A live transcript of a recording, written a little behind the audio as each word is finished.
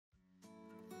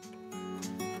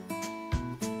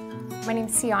My name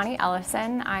is Ciani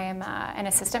Ellison. I am an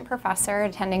assistant professor,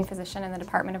 attending physician in the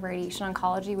Department of Radiation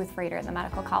Oncology with Froedtert at the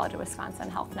Medical College of Wisconsin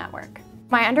Health Network.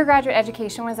 My undergraduate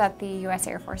education was at the U.S.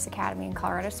 Air Force Academy in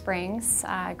Colorado Springs.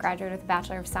 I graduated with a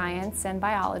Bachelor of Science in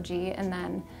Biology and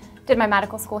then did my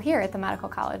medical school here at the Medical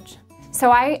College.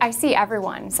 So I see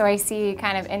everyone. So I see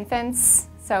kind of infants,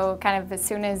 so kind of as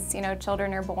soon as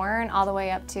children are born, all the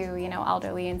way up to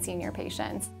elderly and senior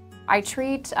patients. I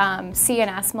treat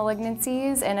CNS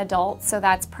malignancies in adults, so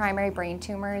that's primary brain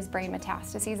tumors, brain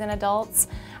metastases in adults.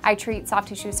 I treat soft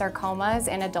tissue sarcomas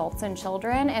in adults and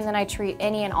children, and then I treat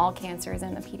any and all cancers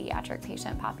in the pediatric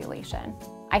patient population.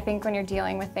 I think when you're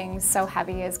dealing with things so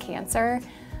heavy as cancer,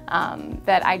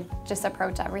 that I just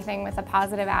approach everything with a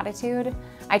positive attitude.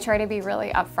 I try to be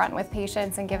really upfront with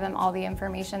patients and give them all the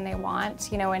information they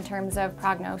want, in terms of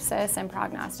prognosis and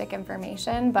prognostic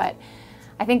information, but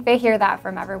I think they hear that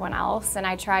from everyone else, and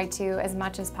I try to, as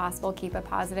much as possible, keep a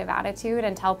positive attitude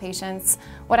and tell patients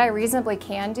what I reasonably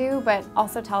can do, but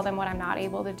also tell them what I'm not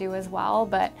able to do as well.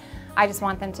 But I just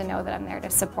want them to know that I'm there to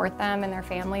support them and their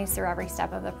families through every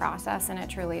step of the process, and it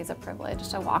truly is a privilege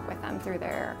to walk with them through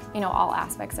their, all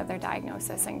aspects of their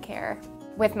diagnosis and care.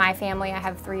 With my family, I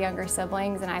have 3 younger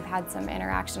siblings, and I've had some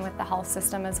interaction with the health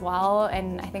system as well,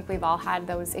 and I think we've all had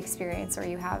those experiences where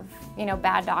you have,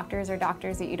 bad doctors or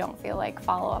doctors that you don't feel like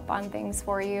follow up on things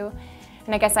for you.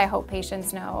 And I guess I hope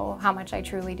patients know how much I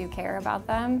truly do care about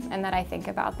them and that I think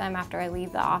about them after I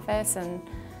leave the office, and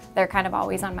they're kind of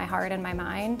always on my heart and my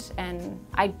mind. And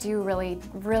I do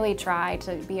really try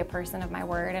to be a person of my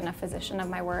word and a physician of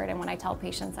my word, and when I tell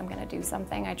patients I'm going to do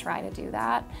something, I try to do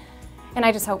that. And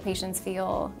I just hope patients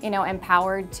feel,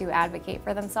 empowered to advocate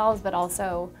for themselves, but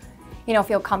also,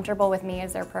 feel comfortable with me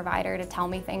as their provider to tell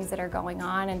me things that are going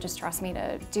on and just trust me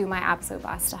to do my absolute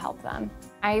best to help them.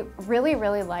 I really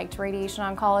liked radiation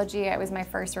oncology. It was my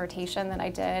first rotation that I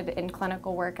did in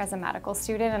clinical work as a medical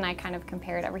student, and I kind of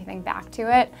compared everything back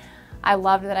to it. I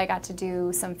loved that I got to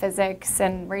do some physics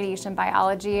and radiation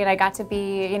biology, and I got to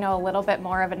be, a little bit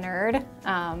more of a nerd.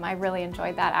 I really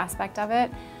enjoyed that aspect of it.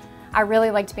 I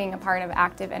really liked being a part of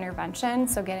active intervention,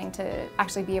 so getting to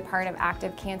actually be a part of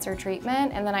active cancer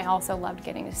treatment, and then I also loved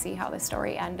getting to see how the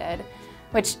story ended,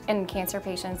 which in cancer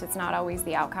patients it's not always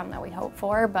the outcome that we hope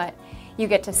for, but you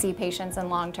get to see patients in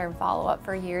long-term follow-up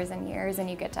for years and years, and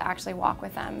you get to actually walk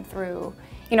with them through,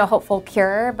 hopeful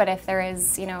cure. But if there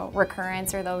is,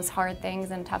 recurrence or those hard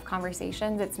things and tough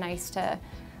conversations, it's nice to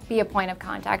be a point of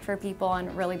contact for people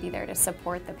and really be there to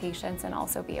support the patients and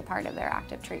also be a part of their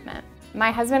active treatment. My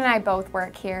husband and I both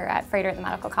work here at Froedtert at the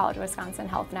Medical College of Wisconsin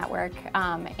Health Network,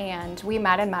 and we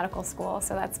met in medical school,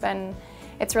 so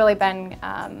it's really been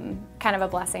kind of a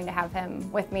blessing to have him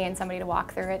with me and somebody to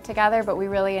walk through it together. But we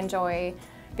really enjoy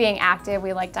being active.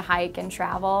 We like to hike and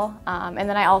travel, and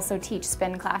then I also teach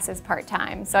spin classes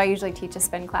part-time, so I usually teach a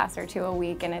spin class or 2 a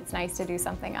week, and it's nice to do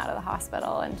something out of the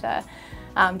hospital and to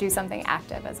do something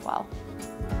active as well.